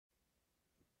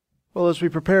Well, as we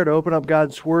prepare to open up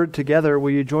God's Word together,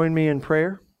 will you join me in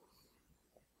prayer?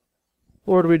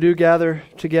 Lord, we do gather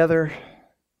together,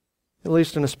 at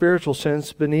least in a spiritual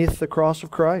sense, beneath the cross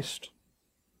of Christ,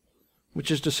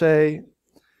 which is to say,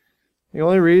 the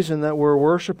only reason that we're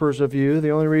worshipers of you,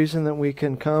 the only reason that we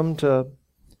can come to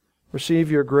receive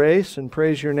your grace and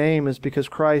praise your name is because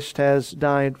Christ has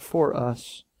died for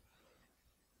us.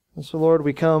 And so, Lord,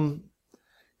 we come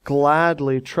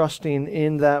gladly trusting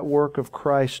in that work of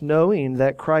Christ, knowing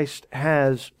that Christ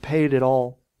has paid it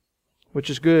all,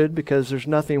 which is good because there's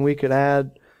nothing we could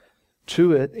add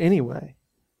to it anyway.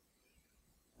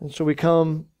 And so we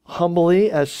come humbly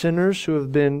as sinners who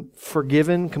have been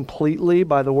forgiven completely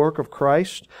by the work of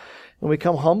Christ, and we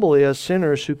come humbly as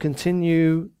sinners who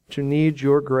continue to need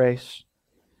your grace.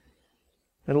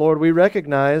 And Lord, we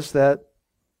recognize that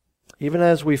even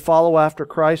as we follow after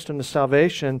Christ into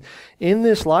salvation, in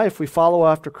this life we follow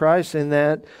after Christ in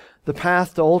that the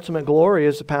path to ultimate glory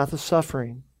is the path of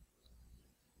suffering.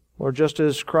 Or just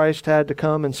as Christ had to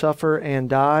come and suffer and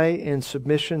die in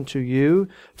submission to you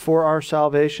for our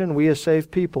salvation, we as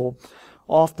saved people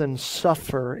often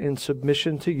suffer in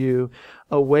submission to you,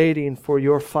 awaiting for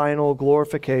your final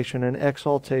glorification and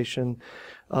exaltation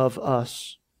of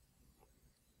us.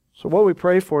 So what we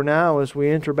pray for now as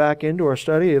we enter back into our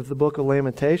study of the book of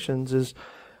Lamentations is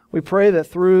we pray that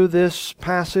through this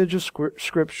passage of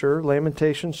Scripture,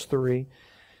 Lamentations 3,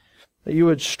 that you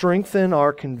would strengthen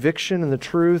our conviction in the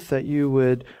truth, that you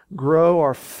would grow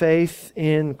our faith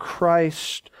in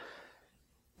Christ,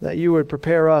 that you would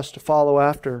prepare us to follow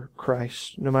after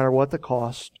Christ, no matter what the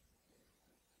cost,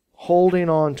 holding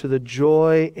on to the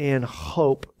joy and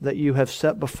hope that you have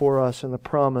set before us in the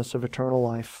promise of eternal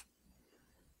life.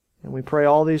 And we pray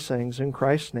all these things in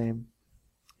Christ's name.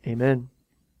 Amen.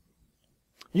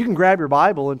 You can grab your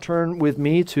Bible and turn with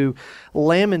me to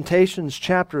Lamentations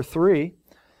chapter 3.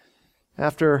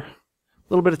 After a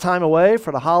little bit of time away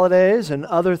for the holidays and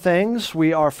other things,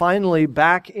 we are finally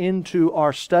back into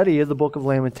our study of the book of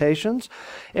Lamentations.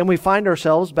 And we find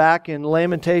ourselves back in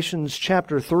Lamentations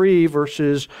chapter 3,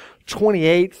 verses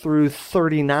 28 through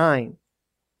 39.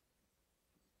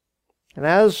 And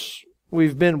as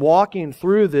we've been walking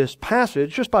through this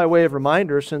passage, just by way of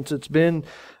reminder, since it's been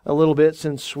a little bit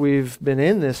since we've been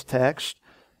in this text,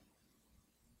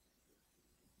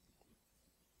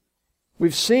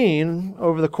 we've seen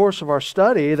over the course of our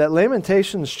study that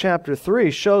Lamentations chapter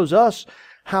 3 shows us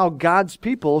how God's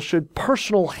people should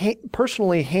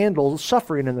personally handle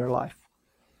suffering in their life.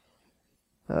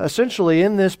 Essentially,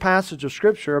 in this passage of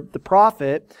Scripture, the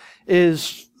prophet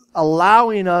is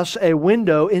allowing us a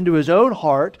window into his own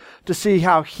heart to see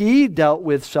how he dealt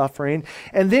with suffering,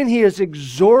 and then he is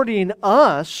exhorting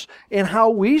us in how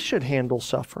we should handle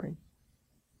suffering.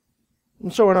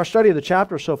 And so in our study of the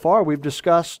chapter so far, we've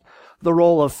discussed the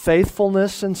role of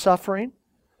faithfulness in suffering,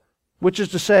 which is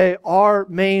to say our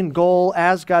main goal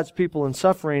as God's people in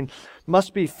suffering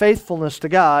must be faithfulness to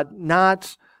God,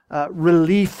 not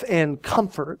relief and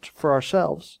comfort for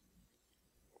ourselves.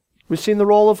 We've seen the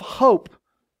role of hope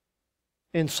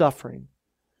in suffering,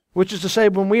 which is to say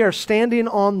when we are standing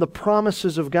on the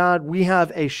promises of God, we have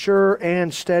a sure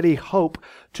and steady hope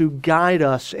to guide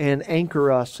us and anchor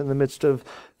us in the midst of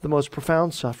the most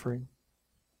profound suffering.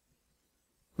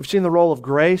 We've seen the role of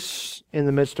grace in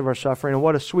the midst of our suffering, and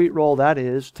what a sweet role that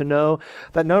is to know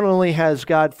that not only has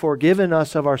God forgiven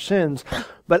us of our sins,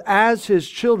 but as His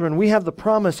children, we have the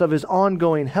promise of His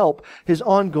ongoing help, His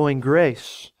ongoing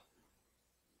grace.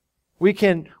 We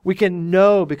can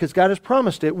know, because God has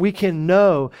promised it, we can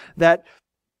know that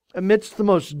amidst the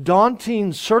most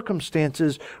daunting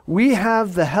circumstances, we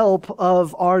have the help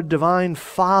of our divine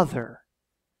Father.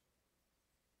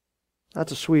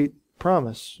 That's a sweet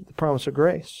promise, the promise of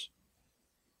grace.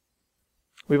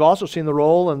 We've also seen the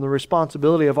role and the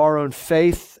responsibility of our own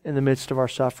faith in the midst of our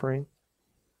suffering.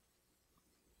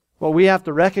 What we have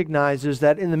to recognize is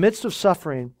that in the midst of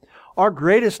suffering, our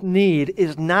greatest need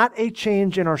is not a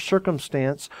change in our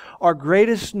circumstance. Our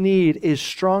greatest need is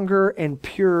stronger and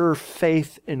purer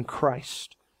faith in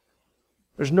Christ.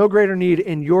 There's no greater need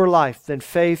in your life than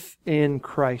faith in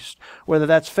Christ. Whether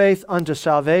that's faith unto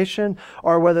salvation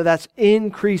or whether that's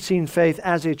increasing faith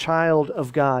as a child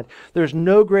of God. There's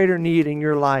no greater need in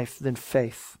your life than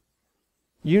faith.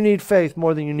 You need faith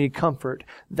more than you need comfort.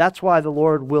 That's why the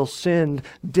Lord will send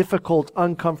difficult,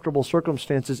 uncomfortable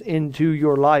circumstances into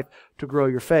your life to grow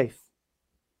your faith.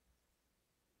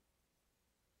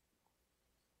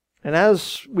 And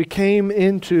as we came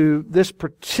into this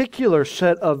particular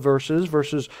set of verses,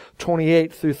 verses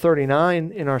 28 through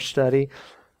 39 in our study,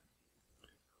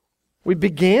 we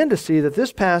began to see that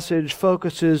this passage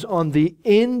focuses on the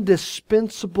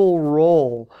indispensable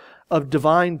role of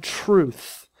divine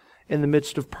truth in the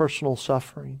midst of personal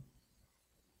suffering.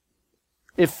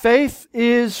 If faith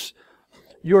is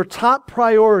your top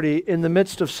priority in the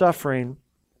midst of suffering,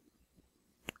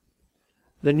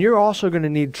 then you're also going to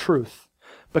need truth.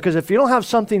 Because if you don't have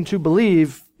something to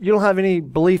believe, you don't have any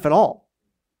belief at all.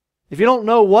 If you don't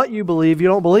know what you believe, you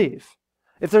don't believe.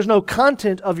 If there's no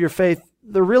content of your faith,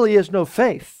 there really is no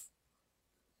faith.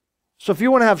 So if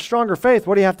you want to have stronger faith,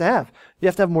 what do you have to have? You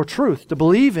have to have more truth to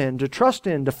believe in, to trust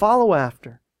in, to follow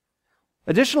after.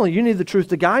 Additionally, you need the truth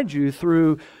to guide you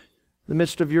through the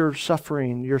midst of your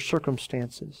suffering, your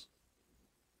circumstances.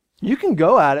 You can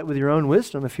go at it with your own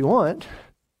wisdom if you want.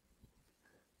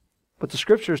 But the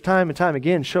Scriptures time and time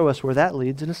again show us where that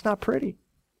leads, and it's not pretty.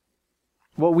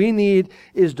 What we need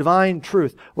is divine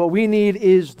truth. What we need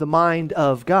is the mind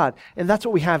of God. And that's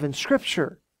what we have in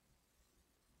Scripture.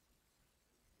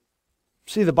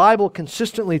 See, the Bible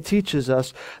consistently teaches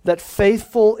us that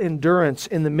faithful endurance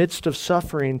in the midst of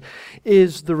suffering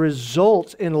is the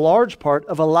result, in large part,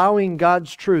 of allowing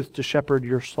God's truth to shepherd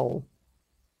your soul.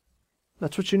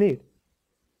 That's what you need.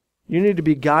 You need to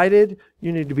be guided,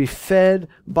 you need to be fed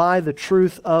by the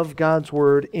truth of God's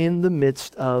Word in the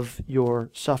midst of your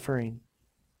suffering.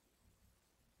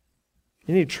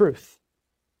 You need truth.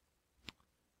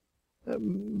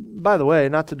 By the way,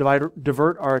 not to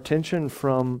divert our attention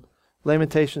from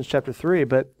Lamentations chapter 3,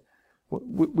 but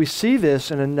we see this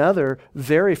in another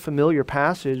very familiar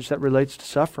passage that relates to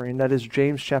suffering, that is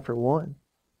James chapter 1.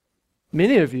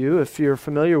 Many of you, if you're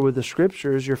familiar with the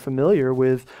Scriptures, you're familiar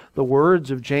with the words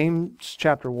of James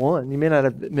chapter 1. You may not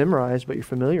have it memorized, but you're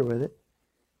familiar with it.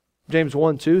 James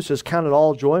 1:2 says, "Count it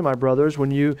all joy, my brothers,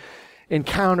 when you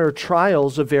encounter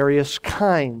trials of various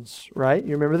kinds." Right?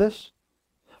 You remember this?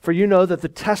 "For you know that the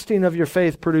testing of your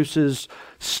faith produces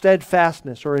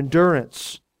steadfastness," or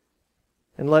endurance.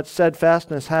 "And let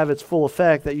steadfastness have its full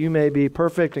effect, that you may be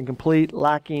perfect and complete,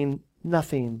 lacking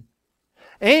nothing."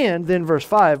 And then verse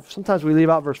 5, sometimes we leave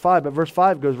out verse 5, but verse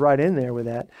 5 goes right in there with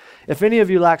that. "If any of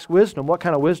you lacks wisdom," what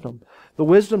kind of wisdom? The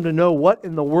wisdom to know what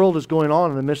in the world is going on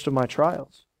in the midst of my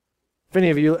trials. "If any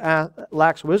of you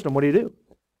lacks wisdom," what do?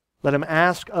 "Let him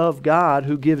ask of God,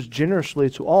 who gives generously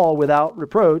to all without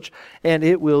reproach, and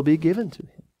it will be given to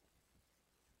him."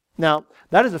 Now,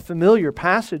 that is a familiar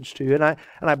passage to you, and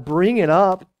I bring it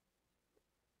up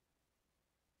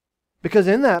because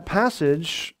in that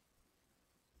passage,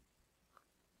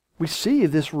 we see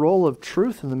this role of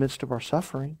truth in the midst of our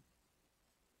suffering.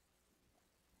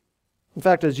 In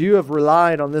fact, as you have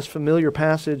relied on this familiar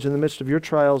passage in the midst of your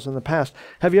trials in the past,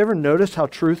 have you ever noticed how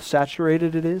truth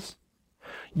saturated it is?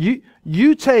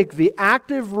 You take the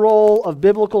active role of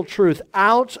biblical truth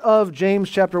out of James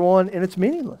chapter 1 and it's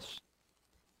meaningless.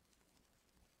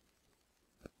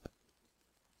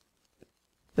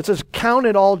 It says, "Count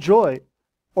it all joy,"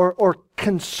 or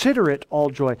 "consider it all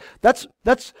joy." That's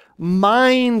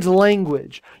mind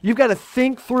language. You've got to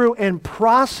think through and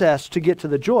process to get to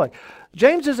the joy.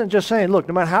 James isn't just saying, look,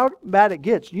 no matter how bad it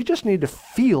gets, you just need to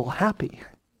feel happy.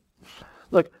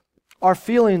 Look, our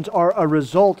feelings are a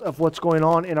result of what's going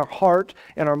on in our heart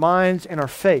and our minds and our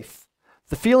faith.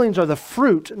 The feelings are the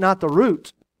fruit, not the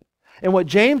root. And what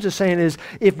James is saying is,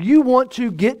 if you want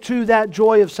to get to that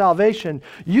joy of salvation,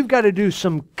 you've got to do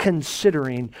some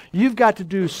considering. You've got to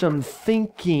do some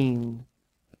thinking.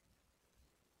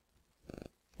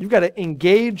 You've got to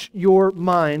engage your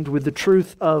mind with the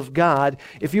truth of God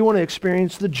if you want to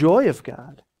experience the joy of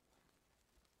God.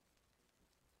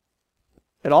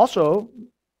 It also,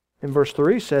 in verse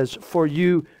 3, says, "For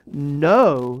you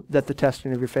know that the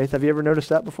testing of your faith." Have you ever noticed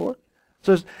that before?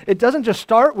 So it doesn't just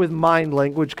start with mind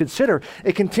language, consider.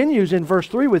 It continues in verse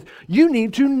 3 with, "You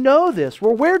need to know this."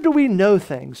 Well, where do we know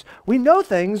things? We know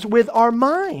things with our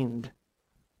mind.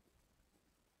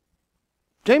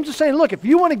 James is saying, look, if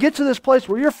you want to get to this place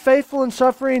where you're faithful in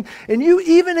suffering and you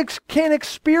even can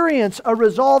experience a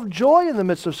resolved joy in the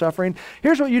midst of suffering,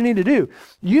 here's what you need to do.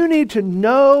 You need to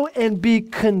know and be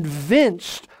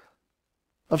convinced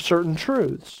of certain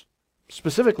truths,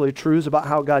 specifically truths about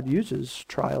how God uses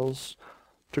trials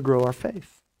to grow our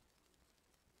faith.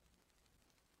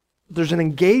 There's an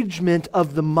engagement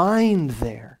of the mind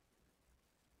there.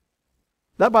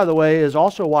 That, by the way, is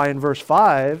also why in verse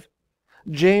 5,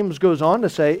 James goes on to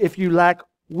say, if you lack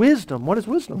wisdom. What is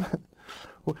wisdom?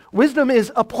 Wisdom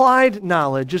is applied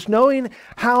knowledge. It's knowing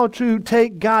how to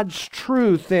take God's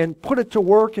truth and put it to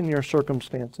work in your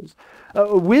circumstances.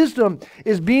 Wisdom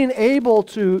is being able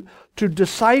to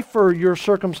decipher your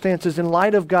circumstances in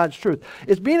light of God's truth.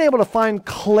 It's being able to find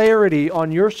clarity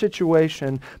on your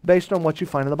situation based on what you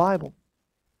find in the Bible.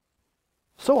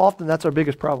 So often that's our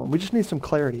biggest problem. We just need some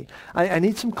clarity. I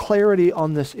need some clarity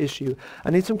on this issue. I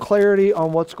need some clarity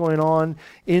on what's going on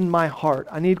in my heart.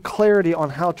 I need clarity on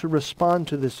how to respond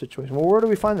to this situation. Well, where do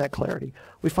we find that clarity?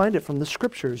 We find it from the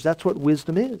Scriptures. That's what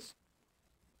wisdom is.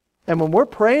 And when we're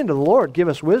praying to the Lord, give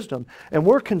us wisdom, and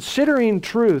we're considering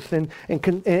truth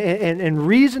and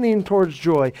reasoning towards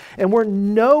joy, and we're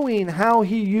knowing how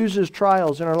He uses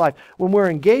trials in our life, when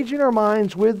we're engaging our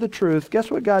minds with the truth,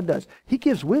 guess what God does? He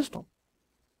gives wisdom.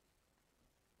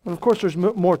 And of course, there's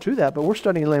more to that, but we're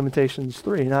studying Lamentations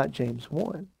 3, not James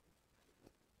 1.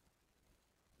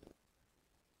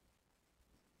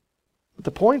 But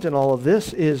the point in all of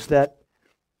this is that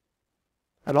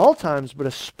at all times, but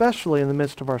especially in the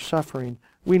midst of our suffering,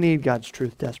 we need God's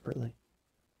truth desperately.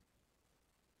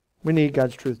 We need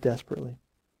God's truth desperately.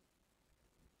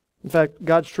 In fact,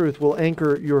 God's truth will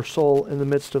anchor your soul in the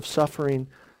midst of suffering.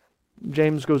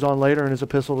 James goes on later in his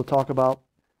epistle to talk about,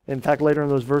 in fact, later in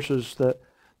those verses, that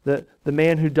the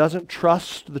man who doesn't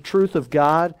trust the truth of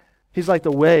God, he's like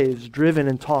the waves driven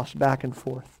and tossed back and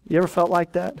forth. You ever felt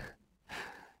like that?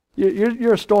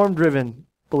 You're a storm-driven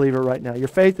believer right now. Your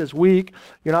faith is weak.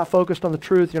 You're not focused on the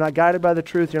truth. You're not guided by the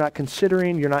truth. You're not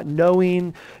considering. You're not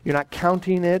knowing. You're not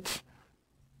counting it.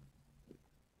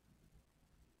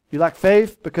 You lack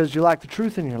faith because you lack the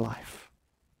truth in your life.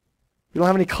 You don't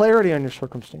have any clarity on your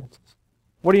circumstances.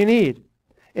 What do you need?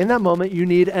 In that moment, you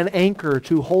need an anchor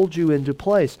to hold you into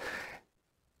place.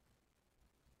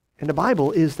 And the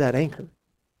Bible is that anchor.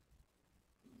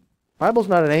 The Bible's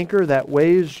not an anchor that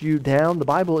weighs you down. The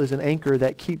Bible is an anchor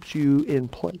that keeps you in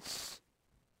place.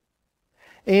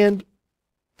 And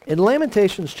in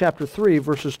Lamentations chapter 3,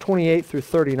 verses 28 through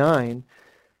 39,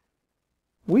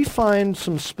 we find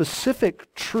some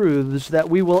specific truths that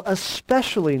we will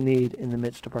especially need in the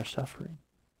midst of our suffering.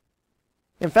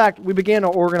 In fact, we began to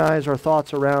organize our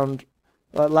thoughts around,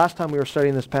 last time we were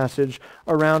studying this passage,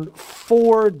 around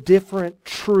 4 different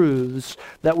truths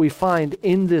that we find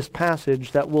in this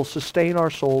passage that will sustain our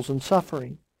souls in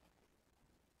suffering.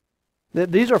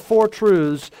 These are 4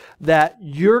 truths that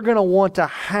you're going to want to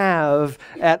have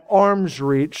at arm's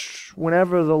reach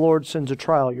whenever the Lord sends a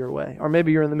trial your way. Or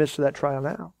maybe you're in the midst of that trial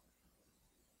now.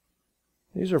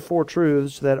 These are 4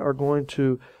 truths that are going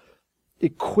to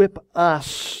equip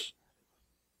us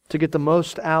to get the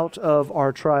most out of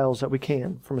our trials that we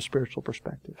can from a spiritual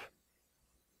perspective.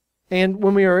 And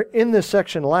when we were in this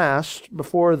section last,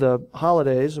 before the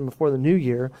holidays and before the new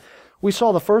year, we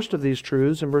saw the first of these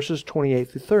truths in verses 28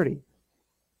 through 30.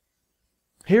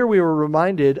 Here we were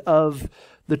reminded of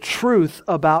the truth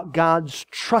about God's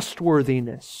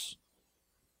trustworthiness.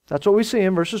 That's what we see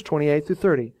in verses 28 through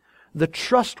 30. The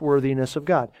trustworthiness of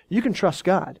God. You can trust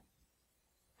God.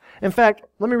 In fact,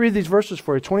 let me read these verses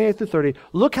for you, 28 through 30.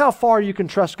 Look how far you can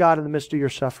trust God in the midst of your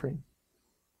suffering.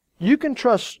 You can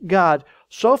trust God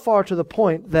so far to the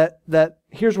point that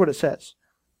here's what it says.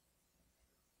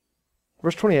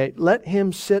 Verse 28, let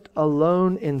him sit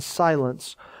alone in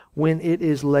silence when it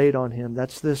is laid on him.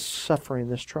 That's this suffering,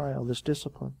 this trial, this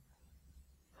discipline.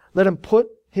 Let him put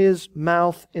his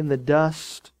mouth in the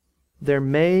dust. There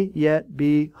may yet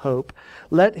be hope.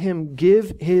 Let him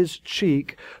give his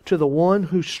cheek to the one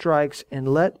who strikes, and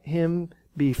let him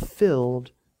be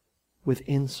filled with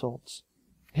insults.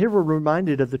 Here we're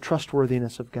reminded of the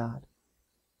trustworthiness of God.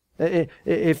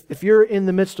 If you're in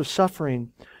the midst of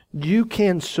suffering, you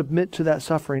can submit to that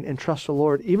suffering and trust the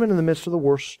Lord, even in the midst of the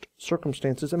worst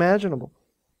circumstances imaginable.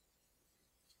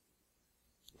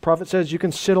 The prophet says you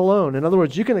can sit alone. In other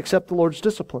words, you can accept the Lord's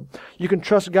discipline. You can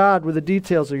trust God with the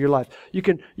details of your life. You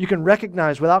can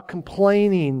recognize without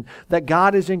complaining that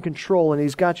God is in control and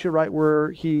He's got you right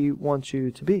where He wants you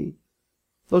to be.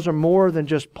 Those are more than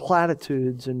just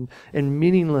platitudes and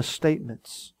meaningless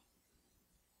statements.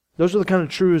 Those are the kind of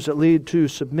truths that lead to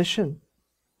submission.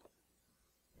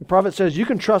 The prophet says you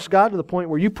can trust God to the point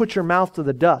where you put your mouth to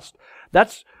the dust.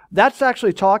 That's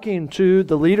actually talking to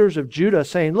the leaders of Judah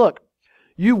saying, look,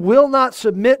 you will not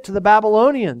submit to the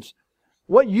Babylonians.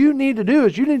 What you need to do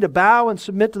is you need to bow and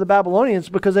submit to the Babylonians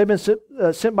because they've been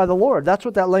sent by the Lord. That's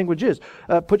what that language is.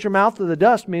 Put your mouth to the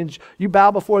dust means you bow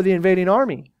before the invading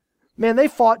army. Man, they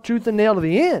fought tooth and nail to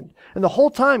the end. And the whole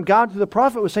time God through the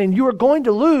prophet was saying, you are going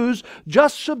to lose,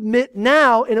 just submit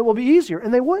now and it will be easier.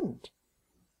 And they wouldn't.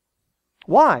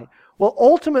 Why? Well,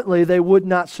 ultimately they would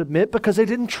not submit because they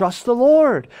didn't trust the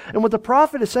Lord. And what the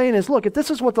prophet is saying is, look, if this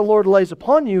is what the Lord lays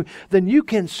upon you, then you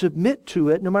can submit to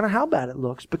it no matter how bad it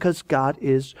looks because God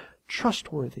is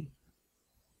trustworthy.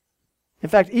 In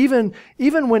fact, even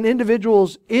when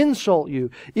individuals insult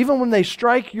you, even when they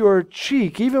strike your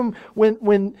cheek, even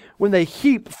when they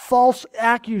heap false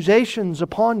accusations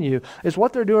upon you, is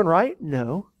what they're doing right?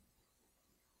 No.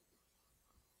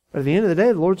 But at the end of the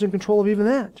day, the Lord's in control of even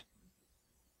that.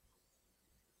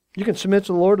 You can submit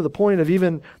to the Lord to the point of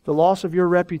even the loss of your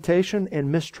reputation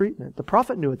and mistreatment. The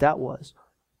prophet knew what that was.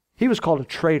 He was called a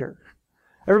traitor.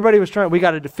 Everybody was we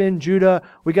got to defend Judah,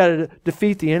 we got to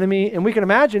defeat the enemy. And we can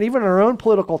imagine, even in our own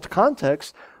political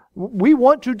context, we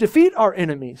want to defeat our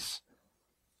enemies.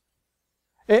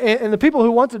 And the people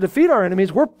who want to defeat our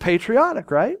enemies, we're patriotic,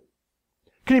 right?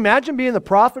 Can you imagine being the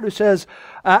prophet who says,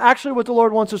 actually what the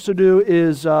Lord wants us to do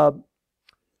is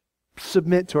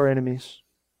submit to our enemies?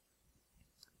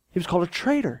 He was called a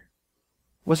traitor.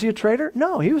 Was he a traitor?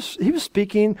 No, he was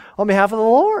speaking on behalf of the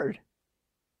Lord.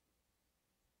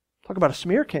 Talk about a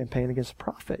smear campaign against the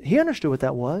prophet. He understood what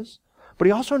that was, but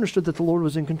he also understood that the Lord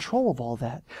was in control of all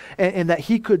that, and that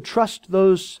he could trust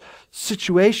those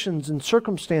situations and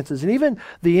circumstances, and even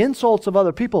the insults of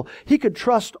other people. He could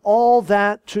trust all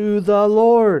that to the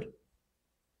Lord.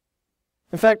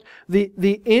 In fact,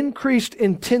 the increased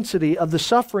intensity of the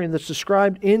suffering that's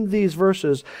described in these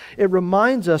verses, it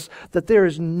reminds us that there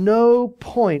is no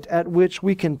point at which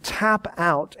we can tap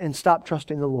out and stop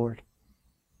trusting the Lord.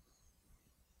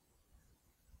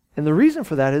 And the reason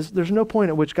for that is there's no point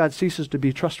at which God ceases to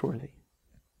be trustworthy.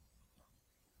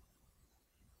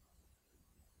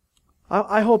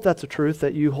 I hope that's a truth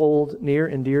that you hold near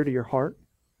and dear to your heart.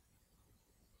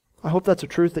 I hope that's a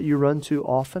truth that you run to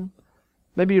often.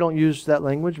 Maybe you don't use that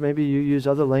language, maybe you use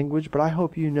other language, but I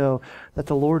hope you know that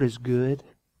the Lord is good.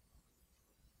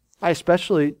 I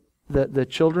especially, the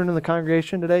children in the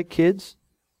congregation today, kids,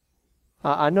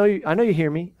 I know you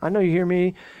hear me. I know you hear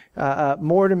me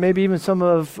more than maybe even some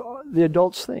of the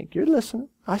adults think. You're listening.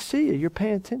 I see you. You're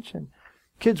paying attention.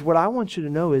 Kids, what I want you to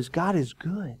know is God is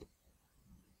good.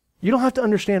 You don't have to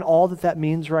understand all that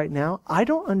means right now. I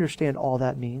don't understand all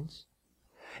that means.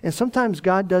 And sometimes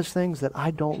God does things that I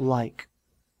don't like.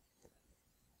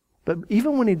 But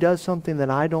even when He does something that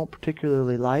I don't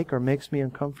particularly like or makes me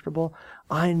uncomfortable,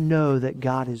 I know that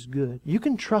God is good. You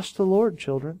can trust the Lord,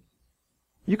 children.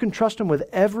 You can trust Him with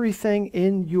everything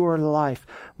in your life.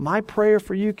 My prayer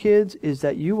for you kids is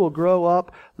that you will grow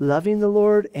up loving the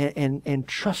Lord and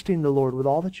trusting the Lord with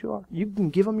all that you are. You can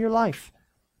give Him your life.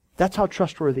 That's how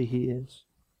trustworthy He is.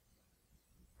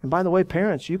 And by the way,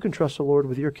 parents, you can trust the Lord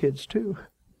with your kids too.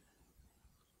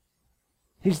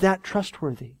 He's that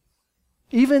trustworthy.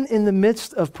 Even in the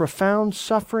midst of profound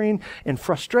suffering and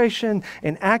frustration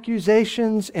and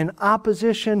accusations and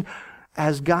opposition,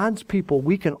 as God's people,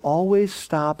 we can always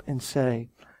stop and say,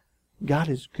 God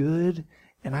is good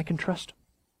and I can trust Him.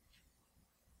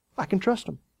 I can trust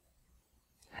Him.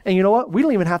 And you know what? We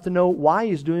don't even have to know why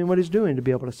He's doing what He's doing to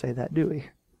be able to say that, do we?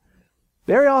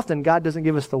 Very often, God doesn't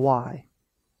give us the why.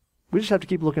 We just have to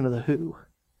keep looking to the who.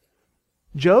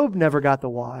 Job never got the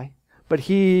why, but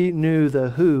he knew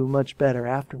the who much better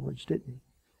afterwards, didn't he?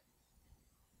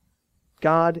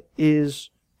 God is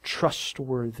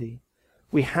trustworthy.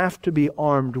 We have to be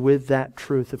armed with that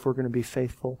truth if we're going to be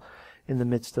faithful in the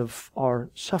midst of our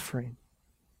suffering.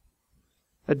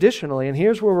 Additionally, and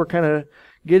here's where we're kind of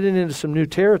getting into some new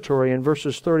territory in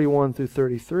verses 31 through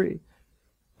 33.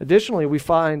 Additionally, we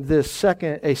find a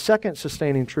second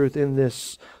sustaining truth in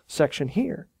this section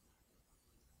here.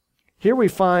 Here we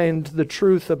find the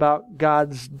truth about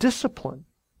God's discipline.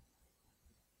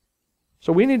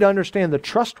 So we need to understand the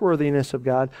trustworthiness of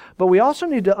God, but we also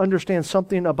need to understand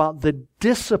something about the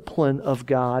discipline of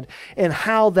God and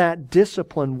how that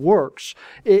discipline works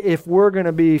if we're going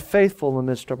to be faithful in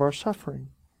the midst of our suffering.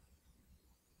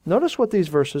 Notice what these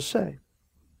verses say.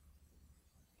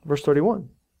 Verse 31.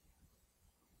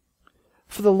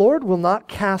 For the Lord will not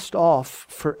cast off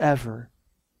forever.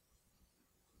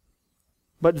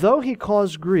 But though He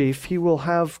cause grief, He will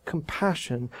have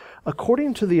compassion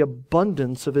according to the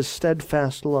abundance of His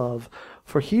steadfast love,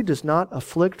 for He does not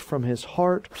afflict from His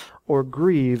heart or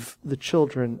grieve the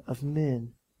children of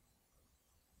men.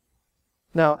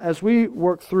 Now, as we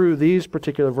work through these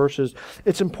particular verses,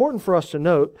 it's important for us to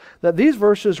note that these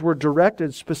verses were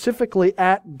directed specifically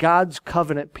at God's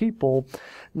covenant people,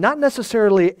 not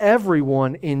necessarily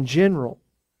everyone in general.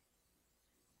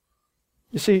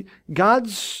 You see,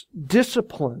 God's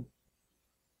discipline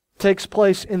takes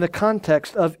place in the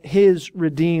context of His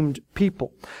redeemed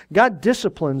people. God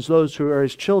disciplines those who are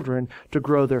His children to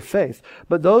grow their faith.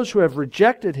 But those who have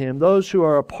rejected Him, those who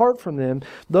are apart from Him,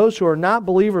 those who are not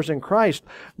believers in Christ,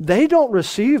 they don't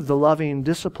receive the loving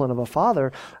discipline of a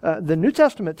father. The New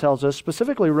Testament tells us,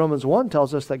 specifically Romans 1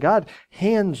 tells us that God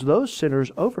hands those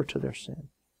sinners over to their sin.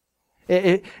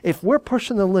 If we're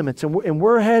pushing the limits and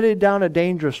we're headed down a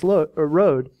dangerous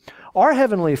road, our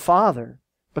Heavenly Father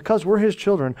because we're His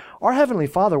children, our Heavenly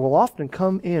Father will often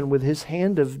come in with His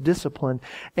hand of discipline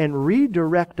and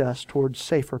redirect us towards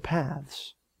safer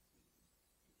paths.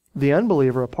 The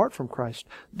unbeliever, apart from Christ,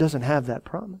 doesn't have that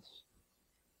promise.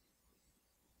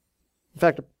 In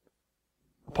fact,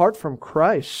 apart from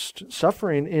Christ,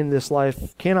 suffering in this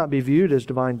life cannot be viewed as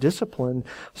divine discipline.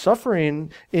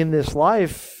 Suffering in this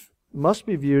life must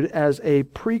be viewed as a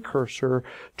precursor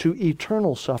to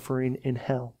eternal suffering in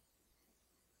hell.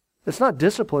 It's not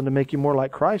discipline to make you more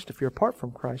like Christ if you're apart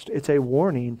from Christ. It's a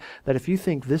warning that if you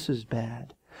think this is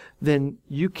bad, then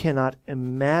you cannot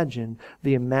imagine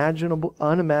the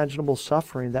unimaginable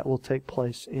suffering that will take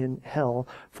place in hell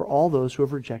for all those who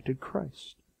have rejected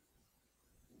Christ.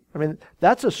 I mean,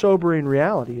 that's a sobering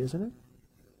reality, isn't it?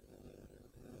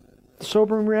 A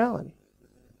sobering reality.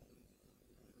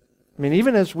 I mean,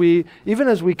 even as we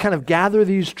kind of gather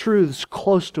these truths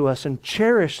close to us and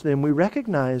cherish them, we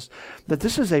recognize that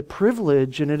this is a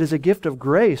privilege and it is a gift of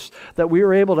grace that we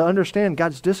are able to understand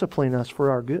God's disciplining us for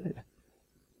our good.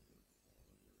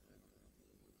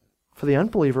 For the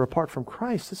unbeliever apart from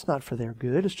Christ, it's not for their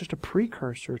good. It's just a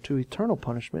precursor to eternal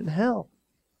punishment in hell.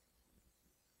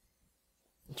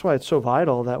 That's why it's so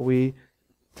vital that we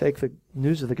take the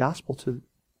news of the gospel to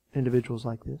individuals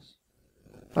like this.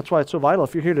 That's why it's so vital.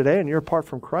 If you're here today and you're apart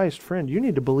from Christ, friend, you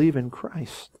need to believe in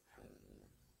Christ.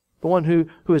 The one who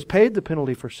has paid the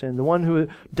penalty for sin, the one who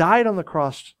died on the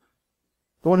cross,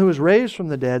 the one who was raised from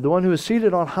the dead, the one who is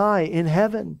seated on high in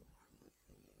heaven.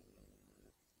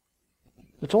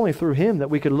 It's only through Him that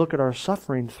we can look at our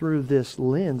suffering through this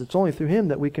lens. It's only through Him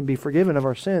that we can be forgiven of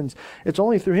our sins. It's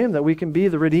only through Him that we can be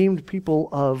the redeemed people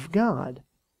of God.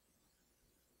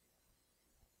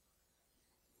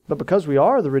 But because we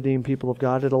are the redeemed people of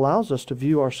God, it allows us to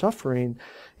view our suffering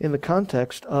in the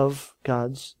context of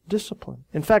God's discipline.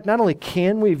 In fact, not only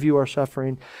can we view our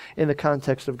suffering in the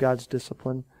context of God's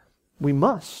discipline, we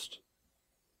must.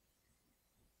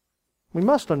 We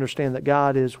must understand that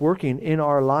God is working in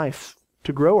our life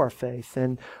to grow our faith,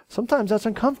 and sometimes that's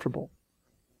uncomfortable.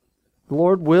 The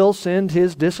Lord will send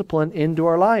His discipline into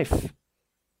our life.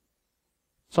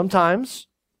 Sometimes,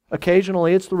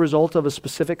 occasionally, it's the result of a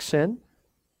specific sin.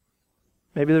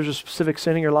 Maybe there's a specific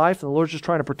sin in your life, and the Lord's just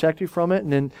trying to protect you from it,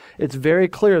 and then it's very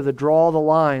clear to draw the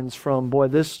lines from, boy,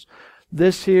 this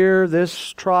here,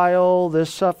 this trial,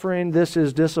 this suffering, this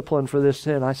is discipline for this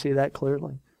sin. I see that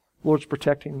clearly. The Lord's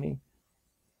protecting me.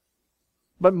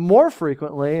 But more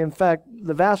frequently, in fact,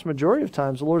 the vast majority of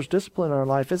times, the Lord's discipline in our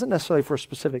life isn't necessarily for a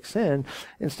specific sin.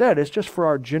 Instead, it's just for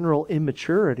our general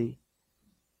immaturity.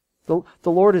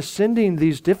 The Lord is sending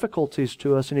these difficulties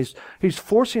to us, and He's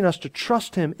forcing us to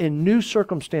trust Him in new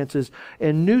circumstances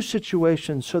and new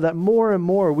situations so that more and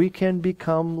more we can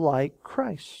become like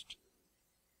Christ.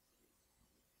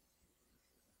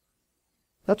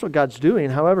 That's what God's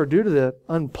doing. However, due to the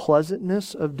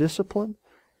unpleasantness of discipline,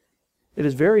 it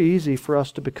is very easy for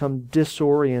us to become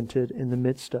disoriented in the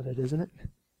midst of it, isn't it?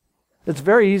 It's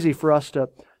very easy for us to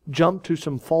jump to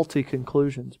some faulty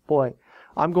conclusions. Boy,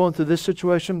 I'm going through this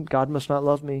situation, God must not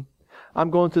love me. I'm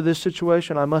going through this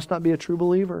situation, I must not be a true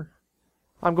believer.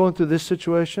 I'm going through this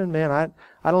situation, man,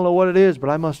 I don't know what it is, but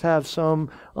I must have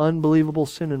some unbelievable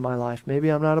sin in my life. Maybe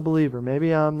I'm not a believer.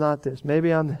 Maybe I'm not this.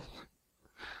 Maybe I'm this.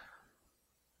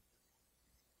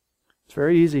 It's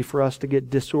very easy for us to get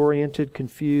disoriented,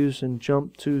 confused, and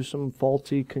jump to some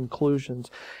faulty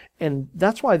conclusions. And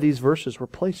that's why these verses were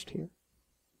placed here.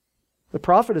 The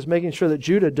prophet is making sure that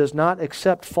Judah does not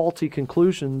accept faulty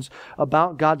conclusions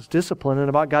about God's discipline and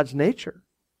about God's nature.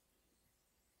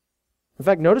 In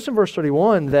fact, notice in verse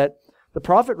 31 that the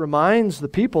prophet reminds the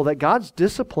people that God's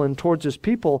discipline towards His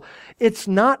people, it's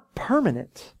not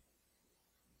permanent.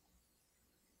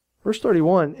 Verse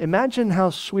 31, imagine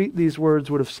how sweet these words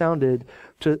would have sounded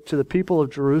to the people of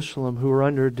Jerusalem who were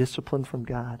under discipline from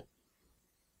God.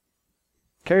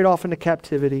 Carried off into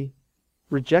captivity,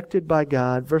 rejected by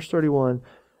God. Verse 31,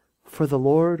 for the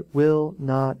Lord will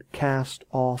not cast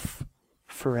off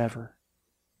forever.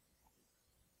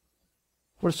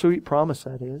 What a sweet promise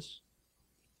that is.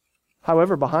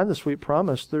 However, behind the sweet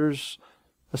promise, there's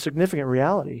a significant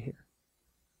reality here.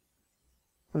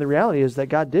 And the reality is that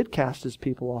God did cast His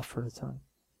people off for a time.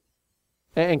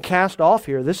 And cast off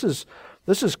here, this is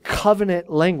covenant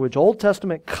language, Old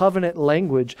Testament covenant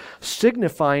language,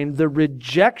 signifying the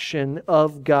rejection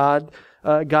of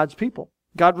God's people.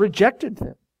 God rejected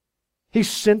them. He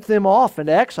sent them off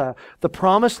into exile. The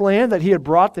promised land that He had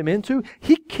brought them into,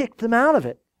 He kicked them out of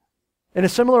it. In a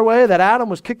similar way that Adam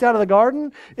was kicked out of the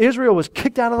garden, Israel was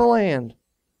kicked out of the land.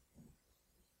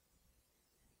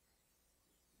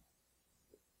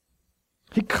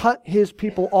 He cut His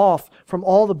people off from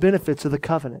all the benefits of the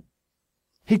covenant.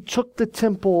 He took the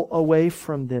temple away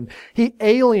from them. He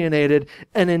alienated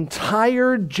an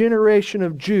entire generation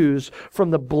of Jews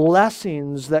from the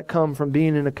blessings that come from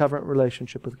being in a covenant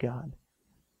relationship with God.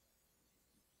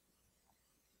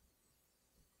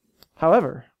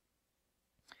 However,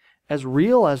 as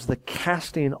real as the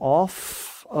casting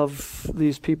off of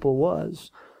these people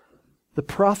was, the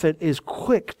prophet is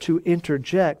quick to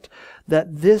interject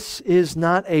that this is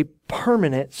not a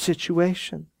permanent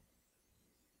situation.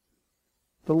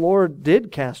 The Lord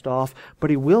did cast off,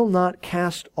 but He will not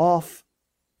cast off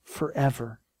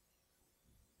forever.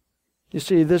 You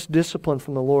see, this discipline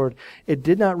from the Lord, it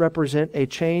did not represent a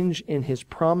change in His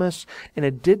promise, and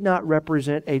it did not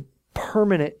represent a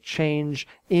permanent change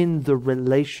in the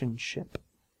relationship.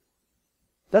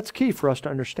 That's key for us to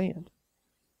understand.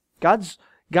 God's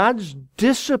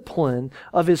discipline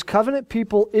of His covenant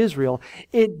people Israel,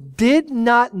 it did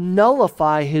not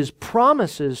nullify His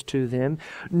promises to them,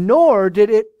 nor did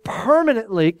it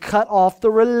permanently cut off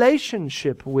the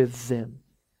relationship with them.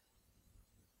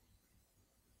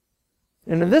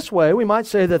 And in this way, we might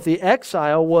say that the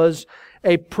exile was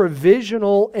a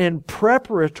provisional and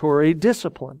preparatory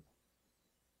discipline.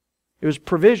 It was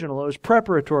provisional, it was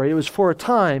preparatory, it was for a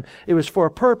time, it was for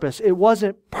a purpose. It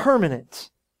wasn't permanent.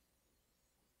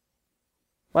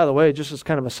 By the way, just as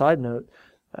kind of a side note,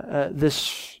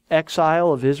 this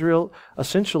exile of Israel,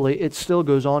 essentially, it still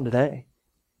goes on today.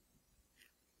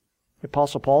 The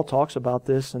Apostle Paul talks about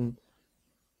this in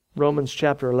Romans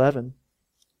chapter 11.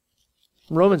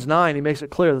 In Romans 9, he makes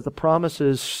it clear that the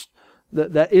promises,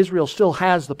 that Israel still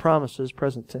has the promises,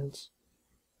 present tense.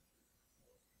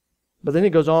 But then he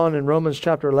goes on in Romans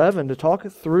chapter 11 to talk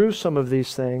through some of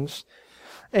these things.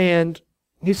 And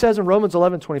he says in Romans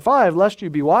 11:25, lest you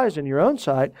be wise in your own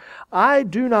sight, I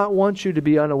do not want you to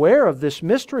be unaware of this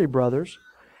mystery, brothers.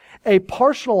 A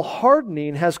partial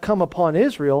hardening has come upon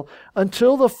Israel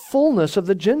until the fullness of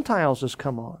the Gentiles has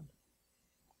come on.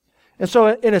 And so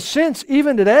in a sense,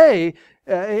 even today,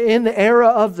 in the era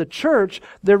of the church,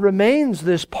 there remains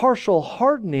this partial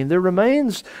hardening. There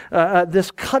remains this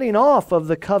cutting off of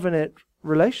the covenant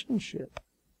relationship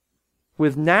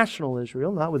with national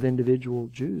Israel, not with individual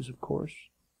Jews, of course.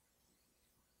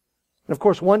 And of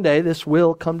course, one day this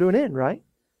will come to an end, right?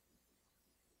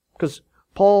 Because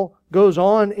Paul goes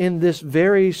on in this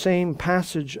very same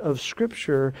passage of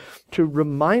Scripture to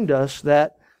remind us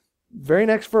that, very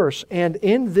next verse, and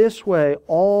in this way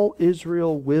all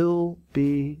Israel will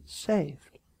be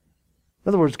saved. In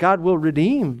other words, God will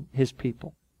redeem His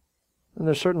people. And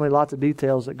there's certainly lots of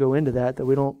details that go into that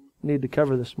we don't need to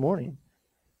cover this morning.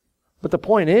 But the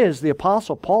point is, the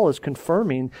Apostle Paul is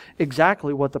confirming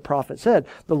exactly what the prophet said.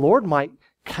 The Lord might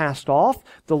cast off,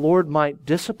 the Lord might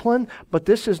discipline, but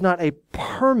this is not a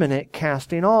permanent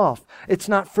casting off. It's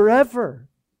not forever.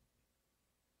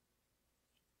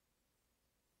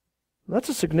 That's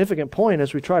a significant point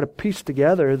as we try to piece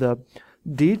together the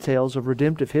details of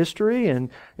redemptive history and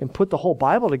put the whole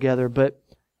Bible together. But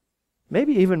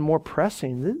maybe even more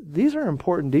pressing, these are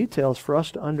important details for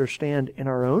us to understand in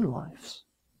our own lives.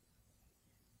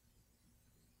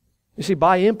 You see,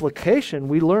 by implication,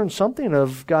 we learn something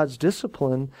of God's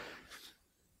discipline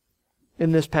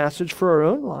in this passage for our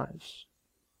own lives.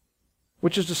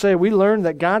 Which is to say, we learn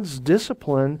that God's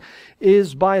discipline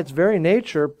is by its very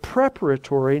nature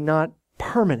preparatory, not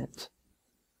permanent.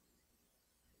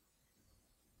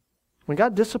 When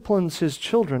God disciplines His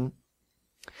children,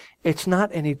 it's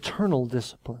not an eternal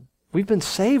discipline. We've been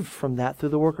saved from that through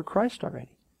the work of Christ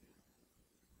already.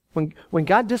 When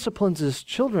God disciplines His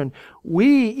children,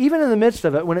 we, even in the midst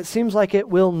of it, when it seems like it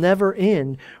will never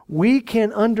end, we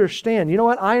can understand. You know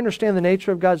what? I understand the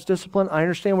nature of God's discipline. I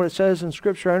understand what it says in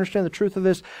Scripture. I understand the truth of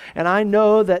this. And I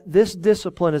know that this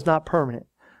discipline is not permanent.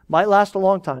 Might last a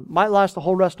long time. Might last the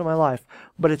whole rest of my life.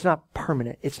 But it's not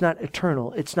permanent. It's not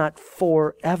eternal. It's not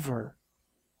forever.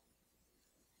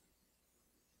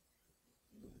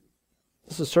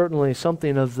 This is certainly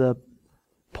something of the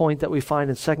point that we find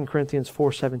in 2 Corinthians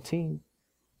 4:17.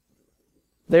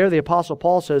 There the Apostle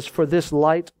Paul says, for this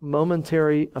light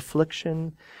momentary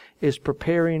affliction is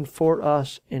preparing for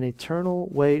us an eternal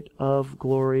weight of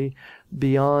glory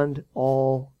beyond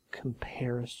all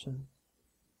comparison.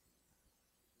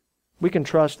 We can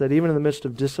trust that even in the midst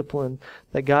of discipline,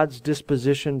 that God's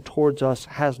disposition towards us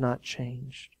has not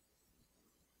changed.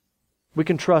 We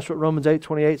can trust what Romans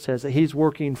 8:28 says, that He's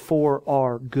working for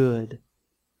our good.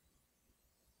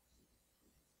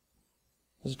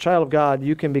 As a child of God,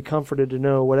 you can be comforted to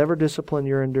know whatever discipline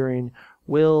you're enduring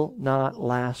will not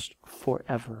last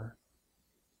forever.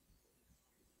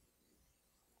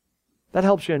 That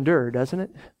helps you endure, doesn't it?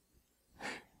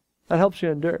 That helps you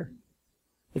endure.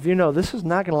 If you know this is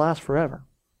not going to last forever.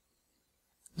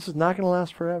 This is not going to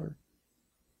last forever.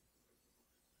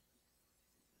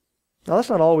 Now, that's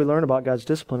not all we learn about God's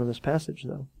discipline in this passage,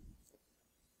 though.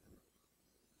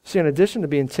 See, in addition to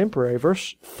being temporary,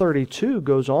 verse 32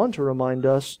 goes on to remind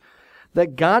us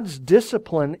that God's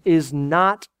discipline is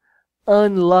not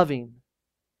unloving,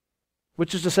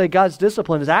 which is to say God's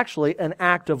discipline is actually an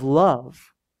act of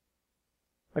love.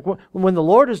 Like when the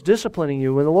Lord is disciplining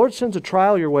you, when the Lord sends a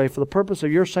trial your way for the purpose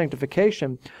of your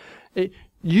sanctification,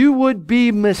 you would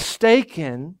be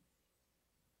mistaken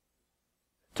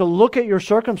to look at your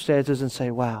circumstances and say,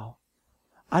 wow,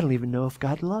 I don't even know if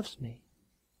God loves me.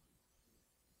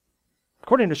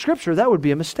 According to Scripture, that would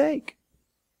be a mistake.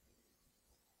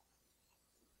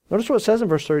 Notice what it says in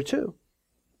verse 32.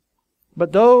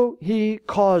 But though He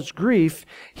cause grief,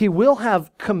 He will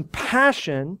have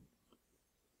compassion.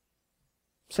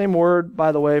 Same word,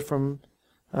 by the way, from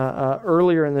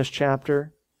earlier in this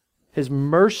chapter. His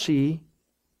mercy,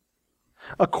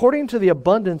 according to the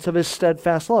abundance of His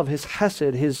steadfast love, His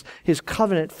hesed, His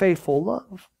covenant faithful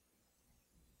love.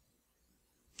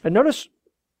 And notice,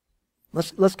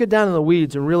 let's get down in the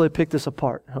weeds and really pick this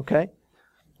apart, okay?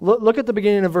 Look at the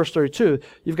beginning of verse 32.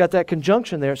 You've got that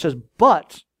conjunction there. It says,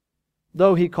 but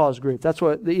though He caused grief. That's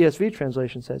what the ESV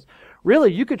translation says.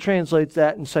 Really, you could translate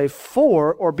that and say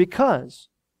for or because.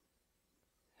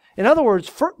 In other words,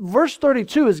 verse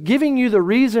 32 is giving you the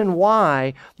reason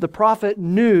why the prophet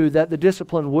knew that the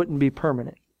discipline wouldn't be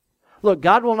permanent. Look,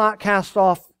 God will not cast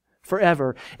off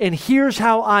forever. And here's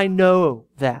how I know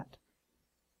that.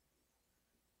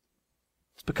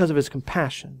 It's because of His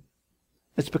compassion.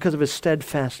 It's because of His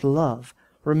steadfast love.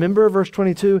 Remember verse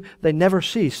 22? They never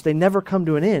cease. They never come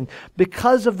to an end.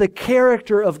 Because of the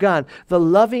character of God, the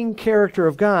loving character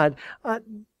of God,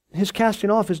 His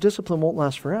casting off, His discipline won't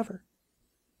last forever.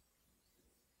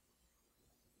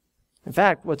 In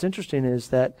fact, what's interesting is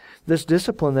that this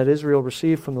discipline that Israel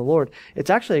received from the Lord,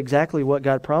 it's actually exactly what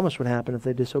God promised would happen if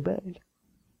they disobeyed.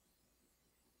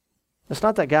 It's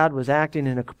not that God was acting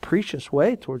in a capricious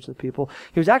way towards the people.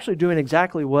 He was actually doing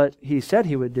exactly what He said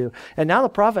He would do. And now the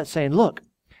prophet's saying, look,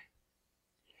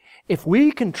 if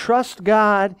we can trust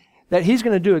God that He's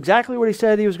going to do exactly what He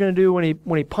said He was going to do when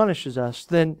He punishes us,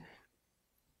 then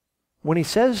when He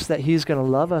says that He's going to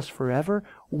love us forever,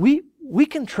 we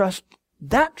can trust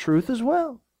that truth as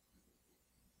well.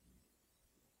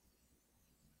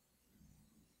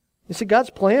 You see, God's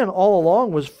plan all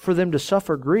along was for them to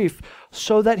suffer grief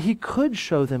so that He could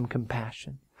show them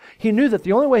compassion. He knew that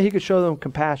the only way He could show them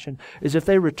compassion is if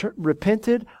they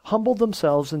repented, humbled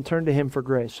themselves, and turned to Him for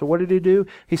grace. So what did He do?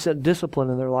 He sent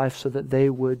discipline in their life so that they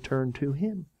would turn to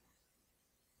Him.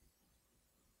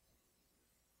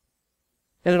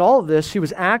 And in all of this, He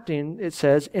was acting, it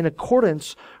says, in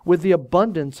accordance with the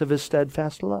abundance of His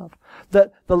steadfast love.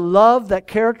 The love that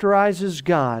characterizes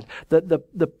God,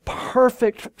 the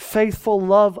perfect, faithful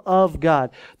love of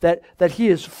God, that He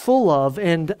is full of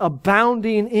and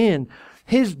abounding in.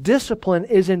 His discipline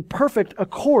is in perfect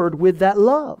accord with that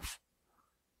love.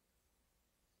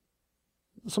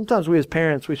 Sometimes we as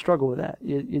parents, we struggle with that.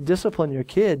 You discipline your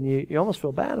kid and you almost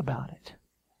feel bad about it.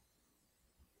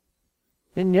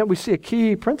 And yet we see a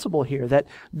key principle here, that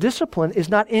discipline is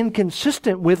not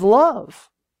inconsistent with love.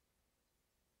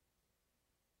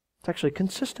 It's actually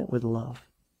consistent with love.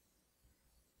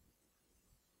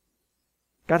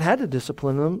 God had to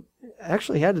discipline them,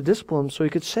 actually had to discipline them so He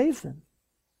could save them.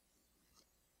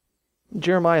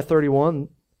 Jeremiah 31,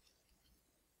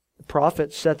 the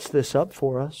prophet sets this up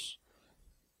for us.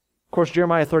 Of course,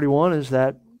 Jeremiah 31 is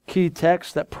that key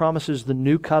text that promises the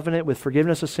new covenant with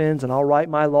forgiveness of sins, and I'll write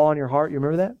my law in your heart. You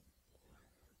remember that?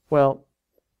 Well,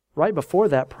 right before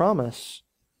that promise,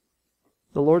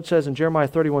 the Lord says in Jeremiah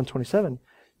 31:27,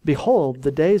 behold,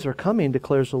 the days are coming,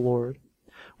 declares the Lord,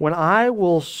 when I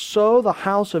will sow the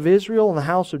house of Israel and the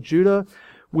house of Judah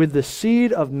with the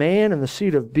seed of man and the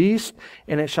seed of beast,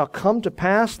 and it shall come to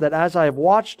pass that as I have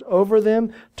watched over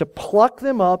them, to pluck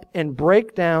them up and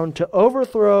break down, to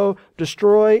overthrow,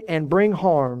 destroy, and bring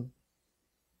harm.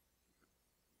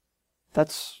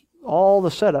 That's all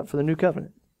the setup for the new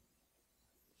covenant.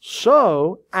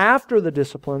 So, after the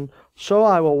discipline, so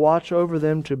I will watch over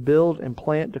them to build and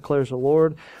plant, declares the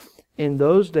Lord. In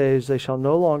those days they shall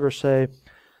no longer say,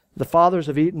 the fathers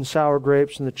have eaten sour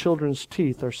grapes, and the children's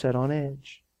teeth are set on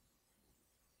edge.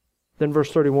 Then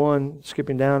verse 31,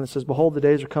 skipping down, it says, behold, the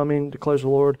days are coming, declares the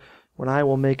Lord, when I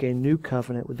will make a new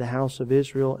covenant with the house of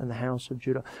Israel and the house of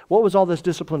Judah. What was all this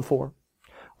discipline for?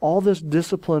 All this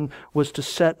discipline was to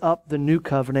set up the new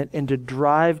covenant and to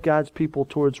drive God's people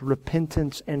towards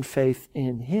repentance and faith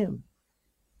in Him.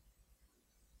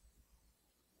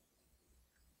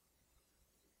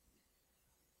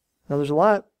 Now there's a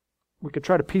lot we could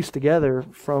try to piece together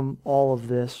from all of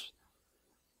this.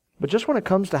 But just when it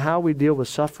comes to how we deal with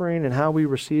suffering and how we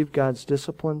receive God's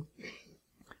discipline,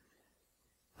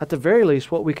 at the very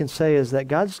least, what we can say is that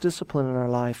God's discipline in our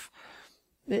life,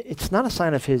 it's not a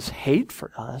sign of His hate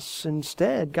for us.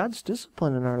 Instead, God's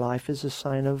discipline in our life is a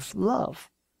sign of love.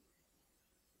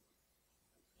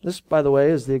 This, by the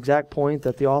way, is the exact point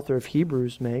that the author of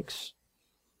Hebrews makes.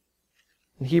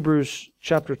 In Hebrews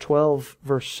chapter 12,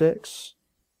 verse 6,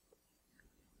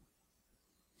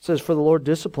 it says, "For the Lord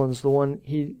disciplines the one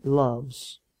He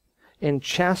loves, and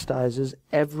chastises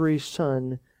every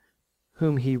son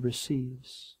whom He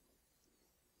receives."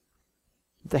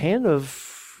 If the hand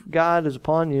of God is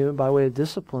upon you by way of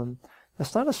discipline,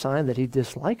 that's not a sign that He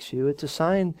dislikes you. It's a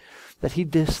sign that He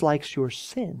dislikes your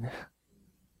sin.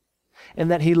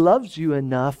 And that He loves you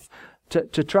enough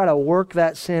to try to work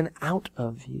that sin out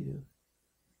of you.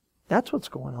 That's what's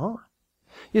going on.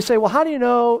 You say, well, how do you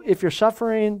know if you're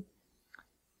suffering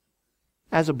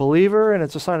as a believer and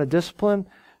it's a sign of discipline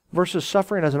versus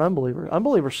suffering as an unbeliever?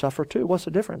 Unbelievers suffer too. What's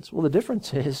the difference? Well, the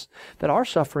difference is that our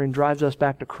suffering drives us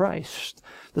back to Christ.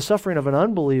 The suffering of an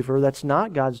unbeliever that's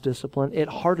not God's discipline, it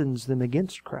hardens them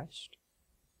against Christ.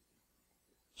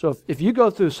 So if you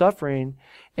go through suffering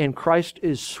and Christ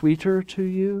is sweeter to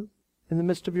you in the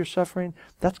midst of your suffering,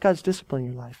 that's God's discipline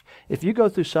in your life. If you go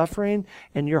through suffering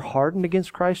and you're hardened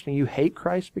against Christ and you hate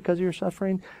Christ because of your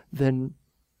suffering, then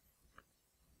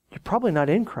you're probably not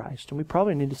in Christ, and we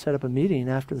probably need to set up a meeting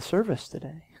after the service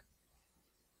today.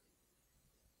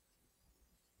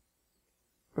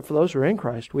 But for those who are in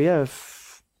Christ, we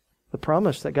have the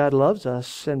promise that God loves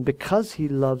us, and because He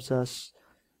loves us,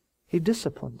 He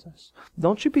disciplines us.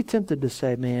 Don't you be tempted to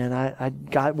say, man,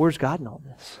 God, where's God in all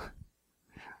this?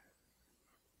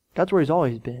 God's where He's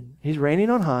always been. He's reigning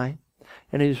on high,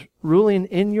 and He's ruling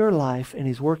in your life, and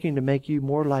He's working to make you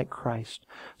more like Christ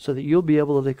so that you'll be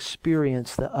able to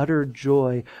experience the utter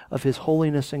joy of His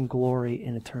holiness and glory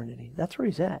in eternity. That's where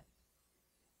He's at.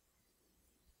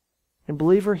 And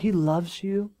believer, He loves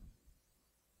you.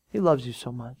 He loves you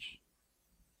so much.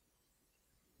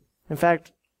 In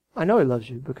fact, I know He loves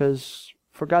you because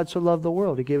for God so loved the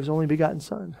world, He gave His only begotten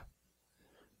Son.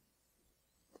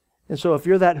 And so if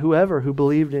you're that whoever who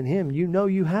believed in Him, you know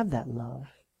you have that love.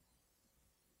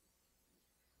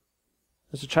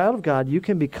 As a child of God, you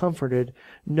can be comforted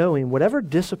knowing whatever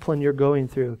discipline you're going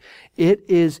through, it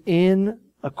is in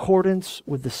accordance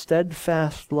with the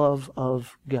steadfast love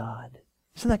of God.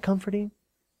 Isn't that comforting?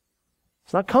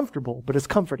 It's not comfortable, but it's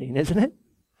comforting, isn't it?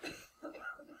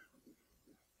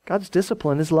 God's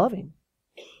discipline is loving.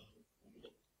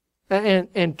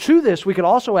 And to this, we could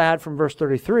also add from verse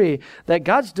 33 that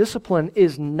God's discipline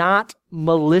is not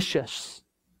malicious.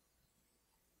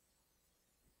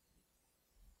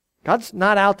 God's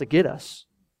not out to get us.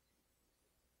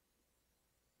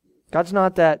 God's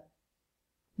not that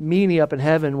meanie up in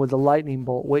heaven with a lightning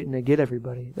bolt waiting to get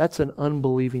everybody. That's an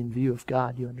unbelieving view of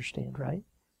God, you understand, right?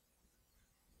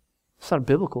 It's not a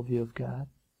biblical view of God.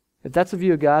 If that's a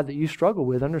view of God that you struggle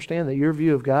with, understand that your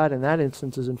view of God in that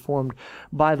instance is informed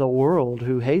by the world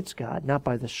who hates God, not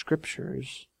by the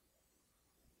Scriptures.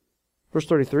 Verse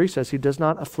 33 says, He does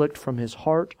not afflict from His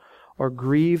heart or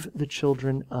grieve the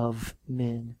children of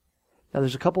men. Now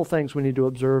there's a couple things we need to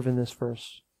observe in this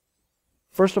verse.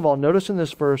 First of all, notice in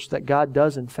this verse that God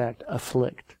does in fact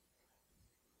afflict.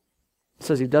 It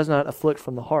says He does not afflict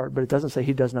from the heart, but it doesn't say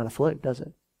He does not afflict, does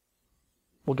it?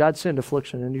 Will God send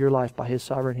affliction into your life by His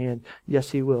sovereign hand? Yes,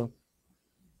 He will.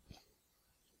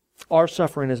 Our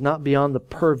suffering is not beyond the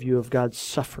purview of God's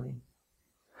suffering.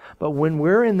 But when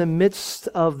we're in the midst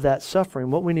of that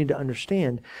suffering, what we need to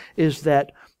understand is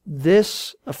that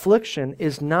this affliction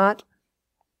is not,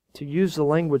 to use the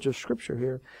language of Scripture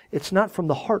here, it's not from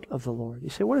the heart of the Lord. You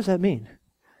say, what does that mean?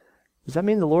 Does that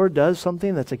mean the Lord does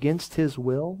something that's against His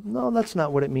will? No, that's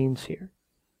not what it means here.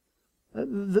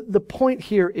 The point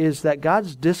here is that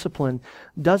God's discipline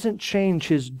doesn't change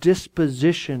His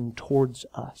disposition towards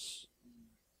us.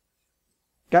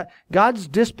 God's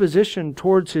disposition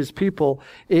towards His people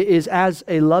is as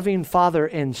a loving Father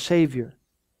and Savior.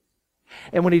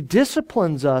 And when He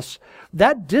disciplines us,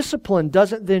 that discipline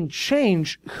doesn't then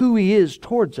change who He is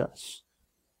towards us.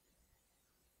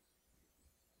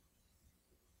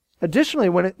 Additionally,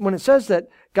 when it says that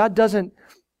God doesn't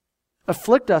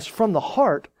afflict us from the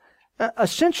heart,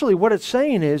 essentially what it's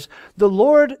saying is the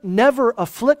Lord never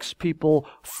afflicts people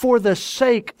for the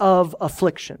sake of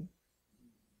affliction.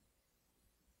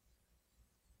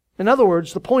 In other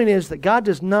words, the point is that God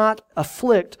does not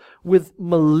afflict with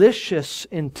malicious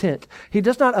intent. He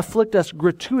does not afflict us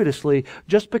gratuitously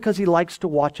just because He likes to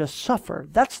watch us suffer.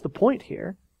 That's the point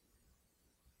here.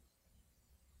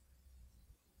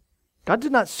 God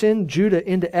did not send Judah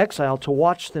into exile to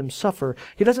watch them suffer.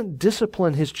 He doesn't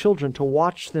discipline His children to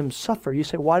watch them suffer. You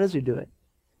say, why does He do it?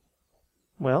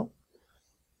 Well,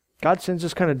 God sends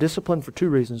this kind of discipline for two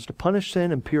reasons: to punish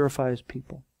sin and purify His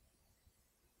people.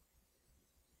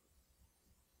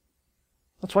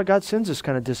 That's why God sends this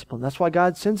kind of discipline. That's why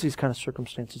God sends these kind of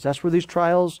circumstances. That's where these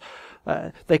trials,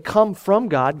 they come from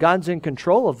God. God's in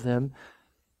control of them.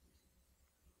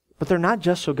 But they're not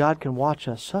just so God can watch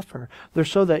us suffer. They're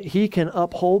so that He can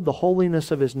uphold the holiness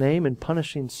of His name in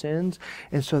punishing sins,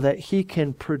 and so that He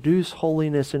can produce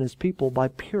holiness in His people by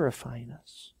purifying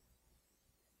us.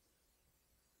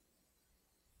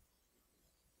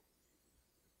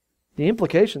 The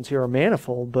implications here are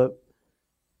manifold, but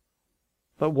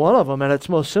one of them, at its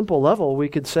most simple level, we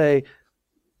could say,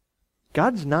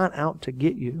 God's not out to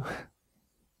get you.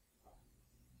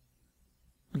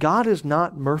 God is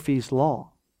not Murphy's Law.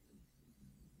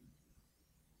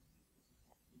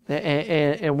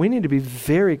 And we need to be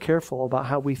very careful about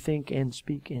how we think and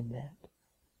speak in that.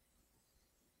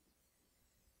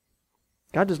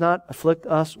 God does not afflict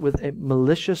us with a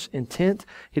malicious intent.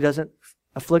 He doesn't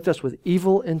afflict us with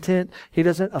evil intent. He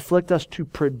doesn't afflict us to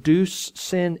produce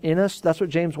sin in us. That's what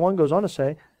James 1 goes on to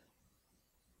say.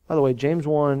 By the way, James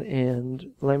 1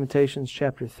 and Lamentations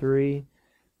chapter 3,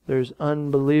 there's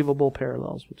unbelievable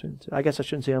parallels between the two. I guess I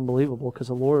shouldn't say unbelievable because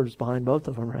the Lord is behind both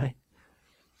of them, right?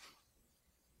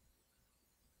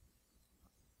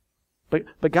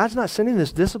 But God's not sending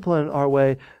this discipline our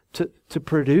way to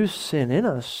produce sin in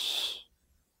us.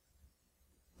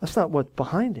 That's not what's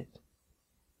behind it.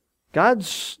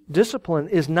 God's discipline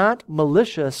is not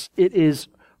malicious, it is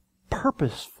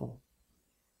purposeful.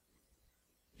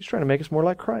 He's trying to make us more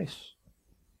like Christ.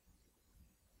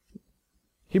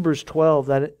 Hebrews 12,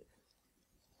 that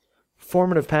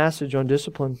formative passage on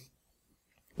discipline,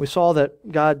 we saw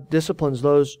that God disciplines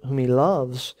those whom He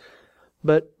loves.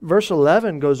 But verse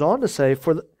 11 goes on to say,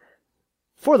 For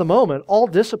the moment, all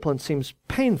discipline seems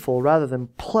painful rather than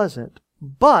pleasant,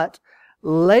 but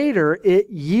later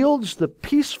it yields the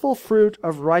peaceful fruit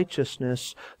of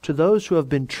righteousness to those who have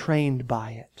been trained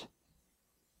by it.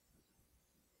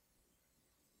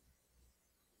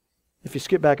 If you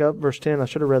skip back up, verse 10, I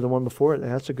should have read the one before it.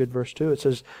 That's a good verse too. It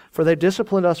says, For they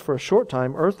disciplined us for a short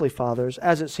time, earthly fathers,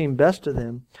 as it seemed best to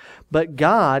them. But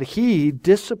God, He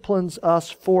disciplines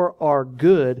us for our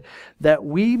good, that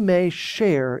we may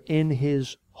share in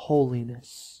His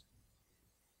holiness.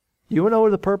 You want to know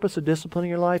the purpose of disciplining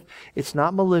your life? It's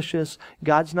not malicious.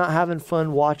 God's not having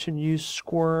fun watching you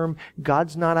squirm.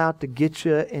 God's not out to get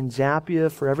you and zap you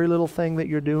for every little thing that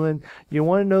you're doing. You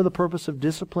want to know the purpose of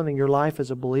disciplining your life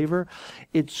as a believer?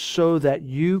 It's so that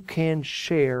you can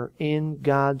share in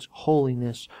God's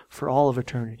holiness for all of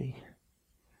eternity.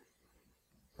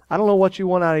 I don't know what you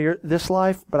want out of this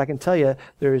life, but I can tell you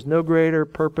there is no greater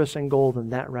purpose and goal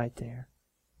than that right there.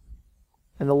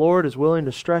 And the Lord is willing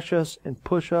to stretch us and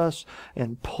push us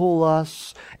and pull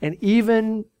us. And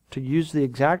even, to use the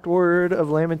exact word of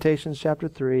Lamentations chapter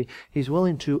 3, He's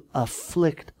willing to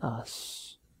afflict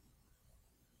us.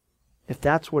 If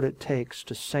that's what it takes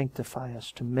to sanctify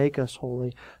us, to make us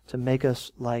holy, to make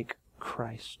us like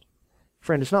Christ.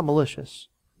 Friend, it's not malicious.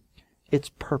 It's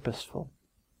purposeful.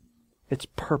 It's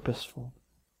purposeful.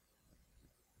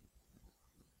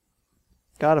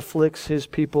 God afflicts His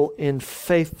people in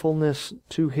faithfulness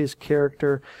to His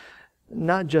character,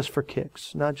 not just for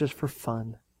kicks, not just for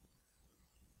fun.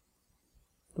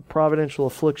 The providential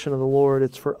affliction of the Lord,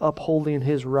 it's for upholding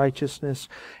His righteousness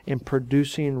and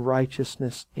producing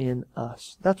righteousness in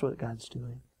us. That's what God's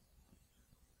doing.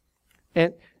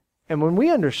 And when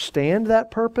we understand that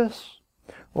purpose,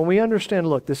 when we understand,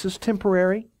 look, this is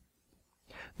temporary,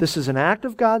 this is an act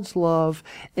of God's love,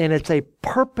 and it's a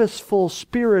purposeful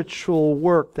spiritual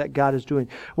work that God is doing.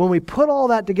 When we put all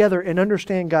that together and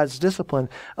understand God's discipline,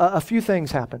 a few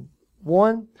things happen.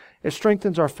 One, it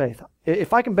strengthens our faith.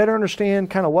 If I can better understand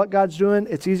kind of what God's doing,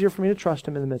 it's easier for me to trust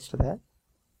Him in the midst of that.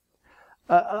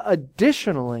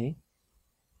 Additionally,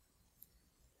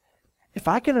 if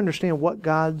I can understand what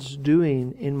God's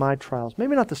doing in my trials,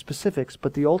 maybe not the specifics,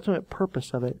 but the ultimate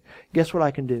purpose of it, guess what I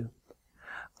can do?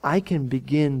 I can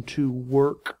begin to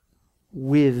work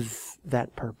with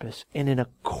that purpose and in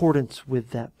accordance with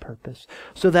that purpose.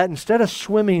 So that instead of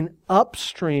swimming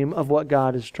upstream of what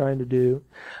God is trying to do,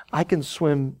 I can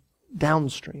swim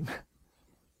downstream.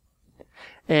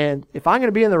 And if I'm going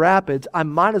to be in the rapids, I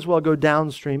might as well go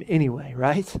downstream anyway,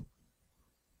 right?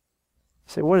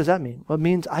 Say, what does that mean? Well, it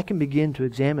means I can begin to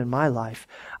examine my life.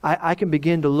 I can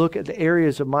begin to look at the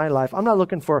areas of my life. I'm not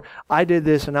looking for, I did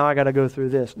this and now I got to go through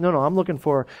this. No, I'm looking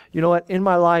for, you know what, in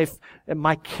my life,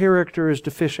 my character is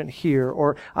deficient here,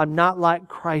 or I'm not like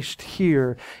Christ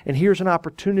here. And here's an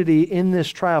opportunity in this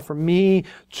trial for me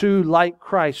to, like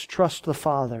Christ, trust the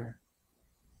Father.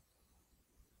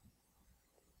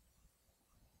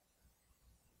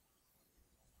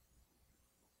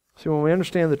 See, when we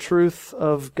understand the truth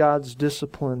of God's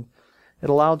discipline,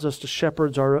 it allows us to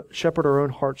shepherd our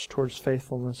own hearts towards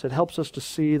faithfulness. It helps us to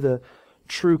see the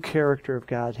true character of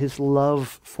God, His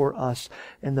love for us,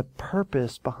 and the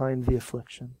purpose behind the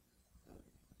affliction.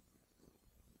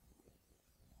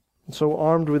 And so,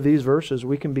 armed with these verses,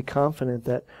 we can be confident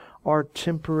that our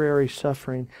temporary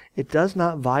suffering, it does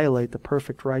not violate the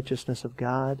perfect righteousness of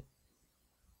God.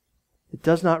 It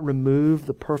does not remove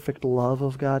the perfect love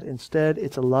of God. Instead,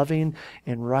 it's a loving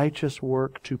and righteous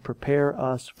work to prepare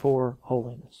us for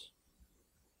holiness.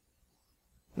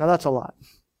 Now that's a lot.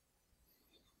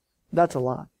 That's a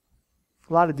lot.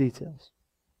 A lot of details.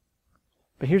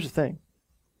 But here's the thing.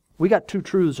 We got 2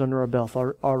 truths under our belt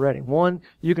already. 1,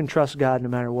 you can trust God no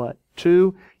matter what.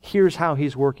 2, here's how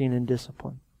He's working in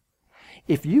discipline.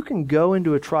 If you can go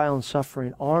into a trial and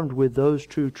suffering armed with those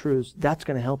 2 truths, that's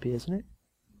going to help you, isn't it?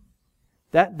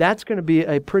 That's going to be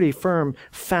a pretty firm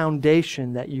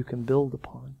foundation that you can build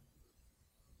upon.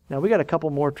 Now, we got a couple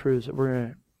more truths that we're going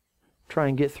to try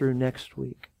and get through next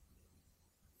week.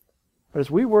 But as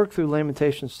we work through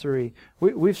Lamentations 3,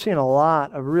 we've seen a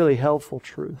lot of really helpful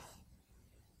truth.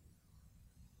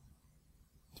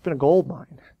 It's been a gold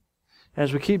mine. And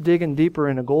as we keep digging deeper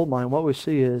in a gold mine, what we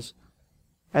see is,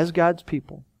 as God's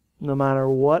people, no matter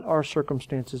what our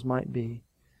circumstances might be,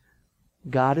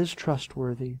 God is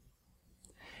trustworthy.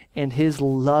 And His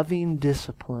loving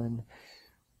discipline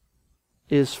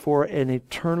is for an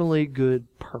eternally good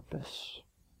purpose.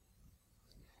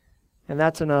 And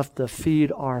that's enough to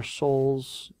feed our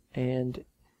souls and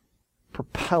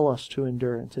propel us to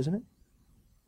endurance, isn't it?